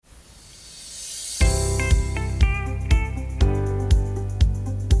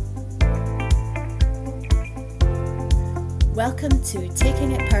Welcome to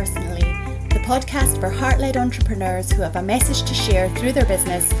Taking It Personally, the podcast for heart-led entrepreneurs who have a message to share through their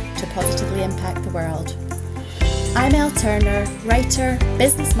business to positively impact the world. I'm Elle Turner, writer,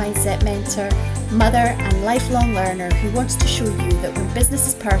 business mindset mentor, mother and lifelong learner who wants to show you that when business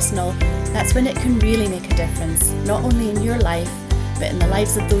is personal, that's when it can really make a difference, not only in your life, but in the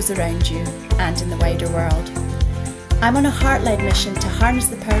lives of those around you and in the wider world. I'm on a heart-led mission to harness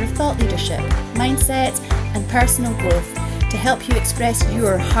the power of thought leadership, mindset and personal growth to help you express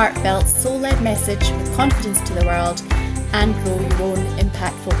your heartfelt, soul-led message with confidence to the world and grow your own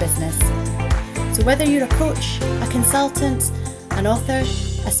impactful business. So whether you're a coach, a consultant, an author,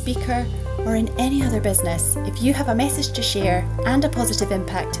 a speaker, or in any other business, if you have a message to share and a positive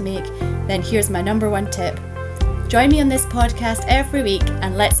impact to make, then here's my number one tip. Join me on this podcast every week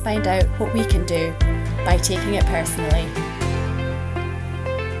and let's find out what we can do by taking it personally.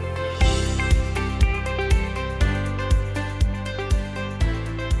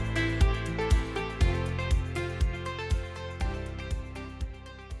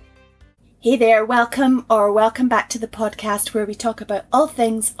 Hey there, welcome back to the podcast where we talk about all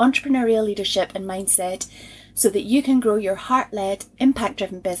things entrepreneurial leadership and mindset so that you can grow your heart-led,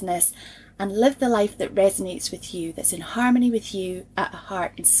 impact-driven business and live the life that resonates with you, that's in harmony with you at a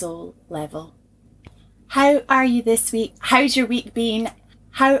heart and soul level. How are you this week? How's your week been?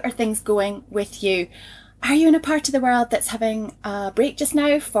 How are things going with you? Are you in a part of the world that's having a break just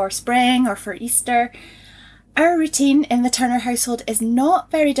now for spring or for Easter? Our routine in the Turner household is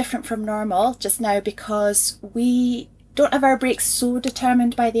not very different from normal just now because we don't have our breaks so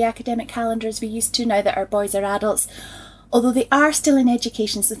determined by the academic calendar as we used to now that our boys are adults, although they are still in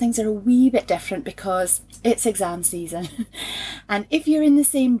education, so things are a wee bit different because it's exam season. And if you're in the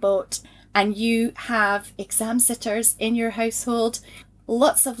same boat and you have exam sitters in your household,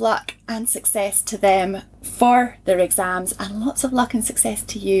 lots of luck and success to them for their exams and lots of luck and success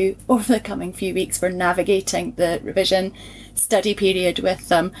to you over the coming few weeks for navigating the revision study period with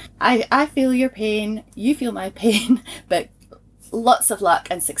them. I feel your pain, you feel my pain, but lots of luck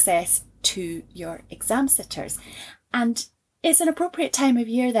and success to your exam sitters. And it's an appropriate time of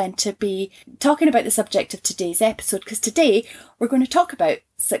year then to be talking about the subject of today's episode, because today we're going to talk about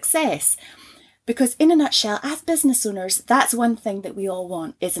success. Because in a nutshell, as business owners, that's one thing that we all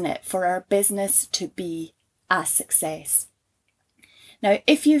want, isn't it? For our business to be a success. Now,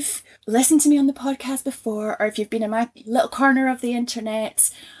 if you've listened to me on the podcast before, or if you've been in my little corner of the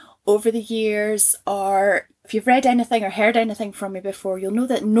internet over the years, or if you've read anything or heard anything from me before, you'll know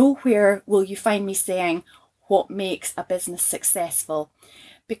that nowhere will you find me saying what makes a business successful.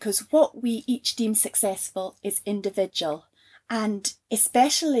 Because what we each deem successful is individual. And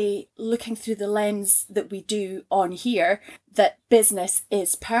especially looking through the lens that we do on here, that business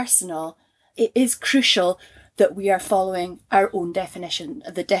is personal, it is crucial that we are following our own definition,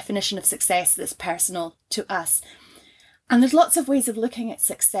 the definition of success that's personal to us. And there's lots of ways of looking at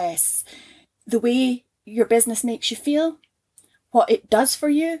success. The way your business makes you feel, what it does for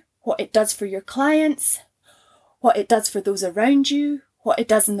you, what it does for your clients, what it does for those around you, what it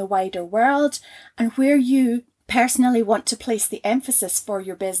does in the wider world, and where you personally want to place the emphasis for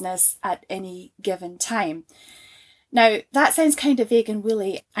your business at any given time. Now, that sounds kind of vague and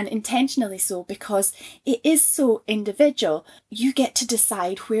woolly, and intentionally so, because it is so individual. You get to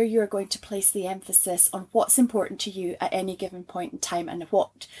decide where you're going to place the emphasis on what's important to you at any given point in time and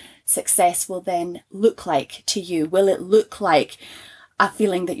what success will then look like to you. Will it look like a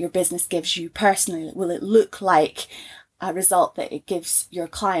feeling that your business gives you personally? Will it look like a result that it gives your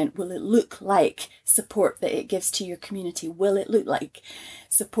client? Will it look like support that it gives to your community? Will it look like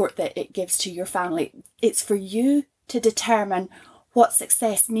support that it gives to your family? It's for you to determine what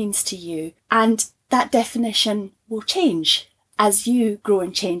success means to you. And that definition will change as you grow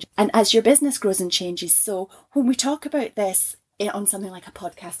and change and as your business grows and changes. So when we talk about this on something like a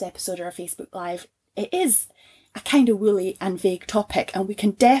podcast episode or a Facebook Live, it is a kind of woolly and vague topic, and we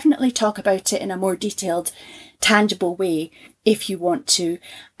can definitely talk about it in a more detailed, tangible way if you want to.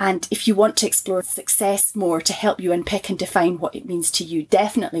 And if you want to explore success more to help you unpick and define what it means to you,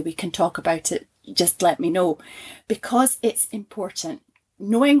 definitely we can talk about it. Just let me know, because it's important.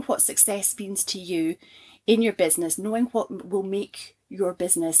 Knowing what success means to you in your business, knowing what will make your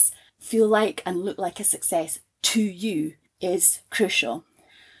business feel like and look like a success to you is crucial.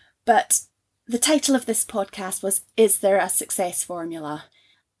 But the title of this podcast was, Is There a Success Formula?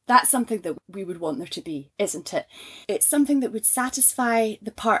 That's something that we would want there to be, isn't it? It's something that would satisfy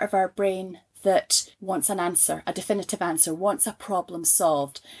the part of our brain that wants an answer, a definitive answer, wants a problem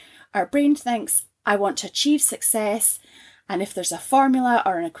solved. Our brain thinks, I want to achieve success, and if there's a formula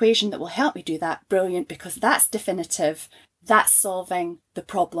or an equation that will help me do that, brilliant, because that's definitive. That's solving the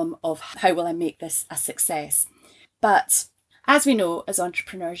problem of how will I make this a success. But as we know, as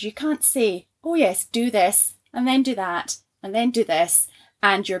entrepreneurs, you can't say, oh yes, do this and then do that and then do this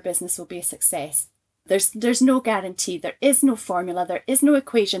and your business will be a success. There's no guarantee. There is no formula. There is no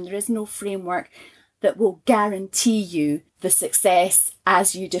equation. There is no framework that will guarantee you the success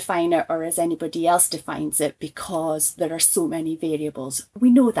as you define it or as anybody else defines it, because there are so many variables.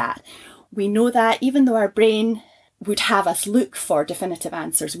 We know that. We know that even though our brain would have us look for definitive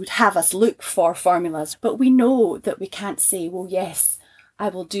answers, would have us look for formulas, but we know that we can't say, well, yes, I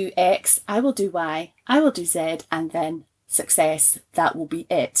will do X, I will do Y, I will do Z, and then success, that will be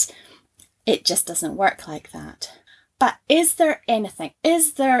it. It just doesn't work like that. But is there anything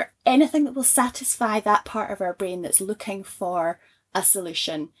that will satisfy that part of our brain that's looking for a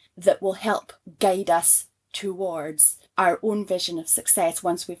solution that will help guide us towards our own vision of success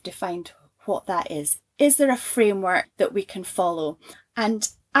once we've defined what that is? Is there a framework that we can follow? And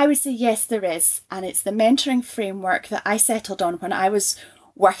I would say yes, there is. And it's the mentoring framework that I settled on when I was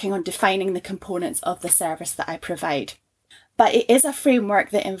working on defining the components of the service that I provide. But it is a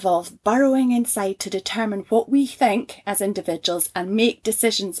framework that involves burrowing inside to determine what we think as individuals and make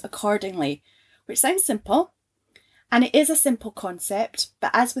decisions accordingly, which sounds simple. And it is a simple concept,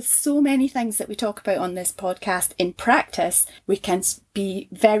 but as with so many things that we talk about on this podcast, in practice, we can be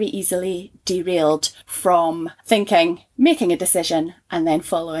very easily derailed from thinking, making a decision, and then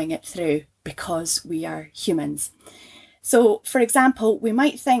following it through, because we are humans. So, for example, we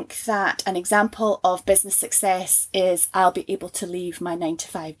might think that an example of business success is I'll be able to leave my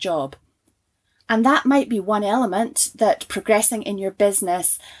 9-to-5 job. And that might be one element, that progressing in your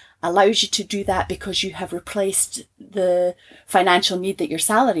business allows you to do that because you have replaced the financial need that your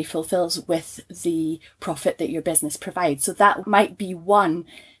salary fulfills with the profit that your business provides. So that might be one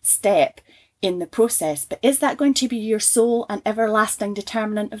step in the process. But is that going to be your sole and everlasting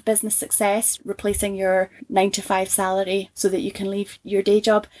determinant of business success, replacing your 9-to-5 salary so that you can leave your day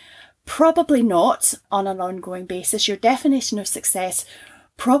job? Probably not on an ongoing basis. Your definition of success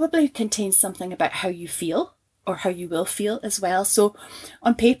probably contains something about how you feel, or how you will feel as well. So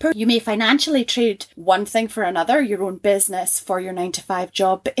on paper, you may financially trade one thing for another, your own business for your 9-to-5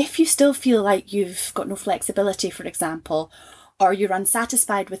 job. But if you still feel like you've got no flexibility, for example, or you're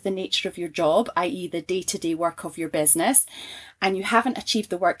unsatisfied with the nature of your job, i.e. the day-to-day work of your business, and you haven't achieved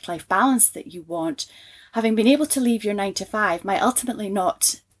the work-life balance that you want, having been able to leave your 9-to-5 might ultimately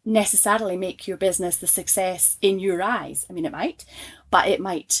not necessarily make your business the success in your eyes. I mean, it might, but it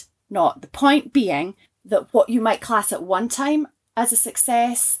might not. The point being that what you might class at one time as a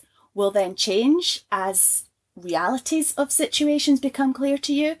success will then change as realities of situations become clear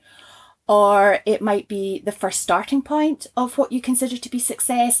to you. Or it might be the first starting point of what you consider to be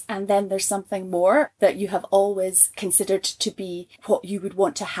success, and then there's something more that you have always considered to be what you would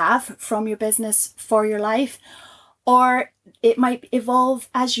want to have from your business for your life. Or it might evolve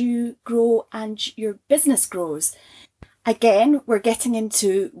as you grow and your business grows. Again, we're getting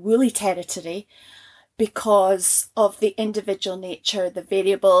into woolly territory because of the individual nature, the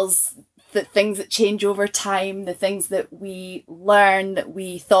variables, the things that change over time, the things that we learn that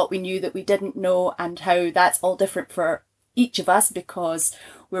we thought we knew that we didn't know, and how that's all different for each of us because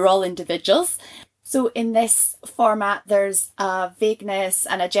we're all individuals. So in this format, there's a vagueness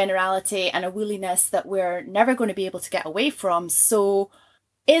and a generality and a wooliness that we're never going to be able to get away from. So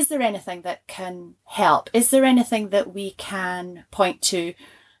is there anything that can help? Is there anything that we can point to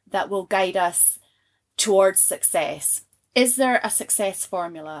that will guide us towards success? Is there a success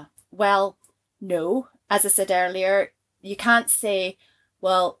formula? Well, no. As I said earlier, you can't say,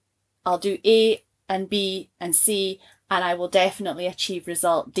 well, I'll do A and B and C and I will definitely achieve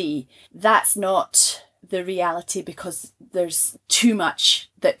result D. That's not the reality because there's too much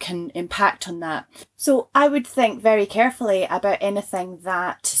that can impact on that. So I would think very carefully about anything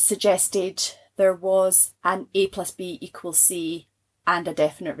that suggested there was an A plus B equals C and a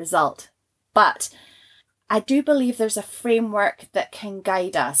definite result. But I do believe there's a framework that can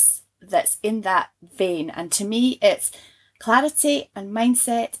guide us that's in that vein. And to me, it's clarity and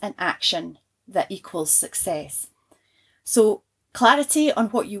mindset and action that equals success. So clarity on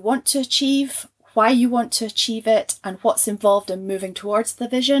what you want to achieve, why you want to achieve it, and what's involved in moving towards the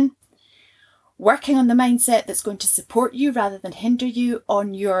vision. Working on the mindset that's going to support you rather than hinder you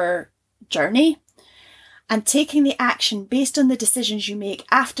on your journey. And taking the action based on the decisions you make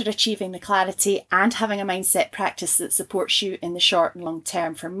after achieving the clarity and having a mindset practice that supports you in the short and long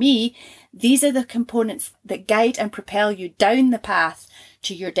term. For me, these are the components that guide and propel you down the path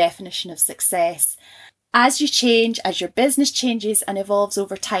to your definition of success. As you change, as your business changes and evolves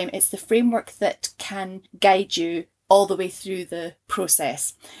over time, it's the framework that can guide you all the way through the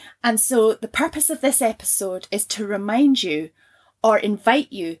process. And so the purpose of this episode is to remind you or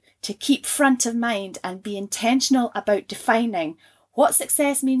invite you to keep front of mind and be intentional about defining what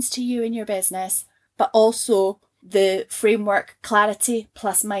success means to you in your business, but also the framework clarity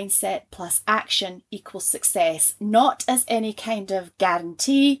plus mindset plus action equals success, not as any kind of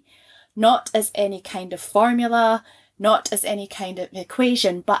guarantee, not as any kind of formula, not as any kind of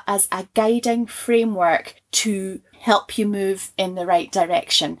equation, but as a guiding framework to help you move in the right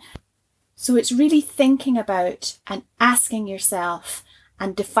direction. So it's really thinking about and asking yourself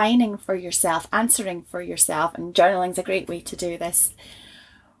and defining for yourself, answering for yourself, and journaling's a great way to do this.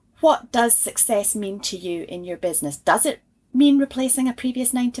 What does success mean to you in your business? Does it mean replacing a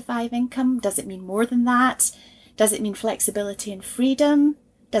previous 9-to-5 income? Does it mean more than that? Does it mean flexibility and freedom?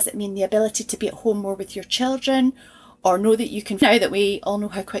 Does it mean the ability to be at home more with your children? Or know that you can, now that we all know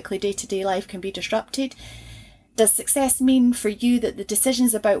how quickly day-to-day life can be disrupted? Does success mean for you that the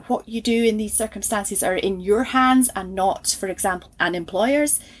decisions about what you do in these circumstances are in your hands and not, for example, an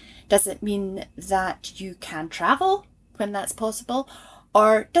employer's? Does it mean that you can travel when that's possible?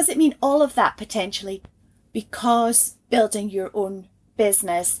 Or does it mean all of that potentially, because building your own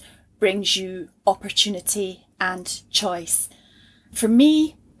business brings you opportunity and choice? For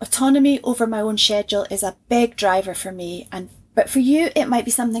me, autonomy over my own schedule is a big driver for me, but for you it might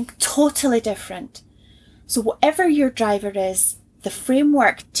be something totally different. So whatever your driver is, the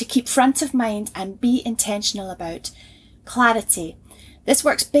framework to keep front of mind and be intentional about: clarity. This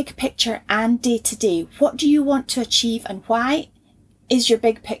works big picture and day to day. What do you want to achieve and why is your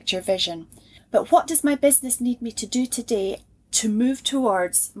big picture vision? But what does my business need me to do today to move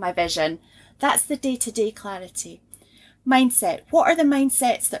towards my vision? That's the day-to-day clarity. Mindset. What are the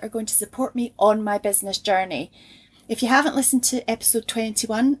mindsets that are going to support me on my business journey? If you haven't listened to episode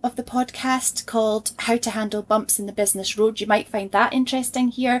 21 of the podcast called How to Handle Bumps in the Business Road, you might find that interesting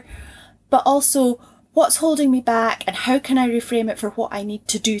here. But also, what's holding me back and how can I reframe it for what I need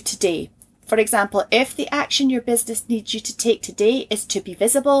to do today? For example, if the action your business needs you to take today is to be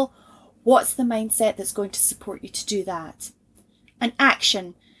visible, what's the mindset that's going to support you to do that? And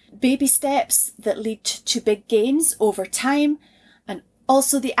action. Baby steps that lead to big gains over time, and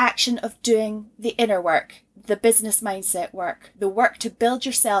also the action of doing the inner work, the business mindset work, the work to build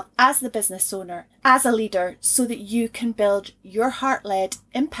yourself as the business owner, as a leader, so that you can build your heart-led,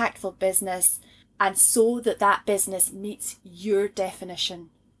 impactful business, and so that that business meets your definition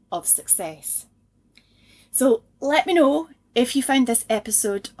of success. So let me know if you found this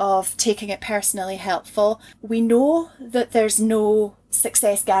episode of Taking It Personally helpful. We know that there's no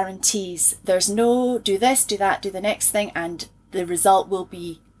success guarantees. There's no do this, do that, do the next thing, and the result will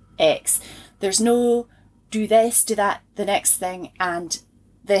be X. There's no do this, do that, the next thing, and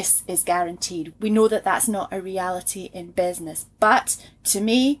this is guaranteed. We know that that's not a reality in business. But to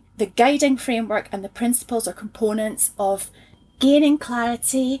me, the guiding framework and the principles or components of gaining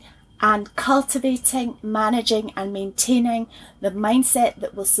clarity and cultivating, managing and maintaining the mindset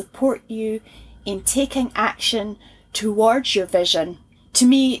that will support you in taking action towards your vision. To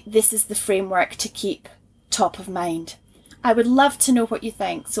me, this is the framework to keep top of mind. I would love to know what you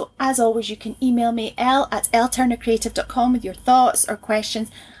think. So as always, you can email me l@lturnercreative.com with your thoughts or questions.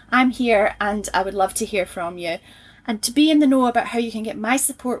 I'm here and I would love to hear from you. And to be in the know about how you can get my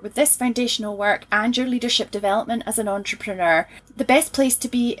support with this foundational work and your leadership development as an entrepreneur, the best place to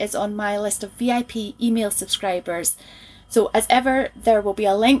be is on my list of VIP email subscribers. So as ever, there will be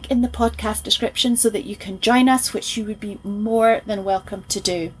a link in the podcast description so that you can join us, which you would be more than welcome to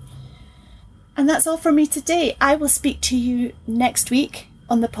do. And that's all for me today. I will speak to you next week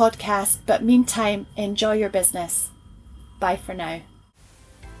on the podcast, but meantime, enjoy your business. Bye for now.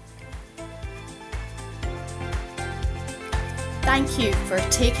 Thank you for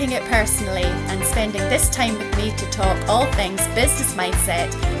taking it personally and spending this time with me to talk all things business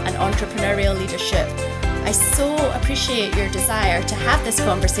mindset and entrepreneurial leadership. I so appreciate your desire to have this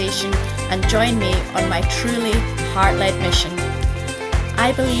conversation and join me on my truly heart-led mission.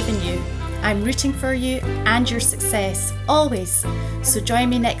 I believe in you. I'm rooting for you and your success always. So join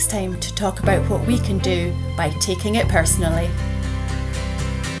me next time to talk about what we can do by taking it personally.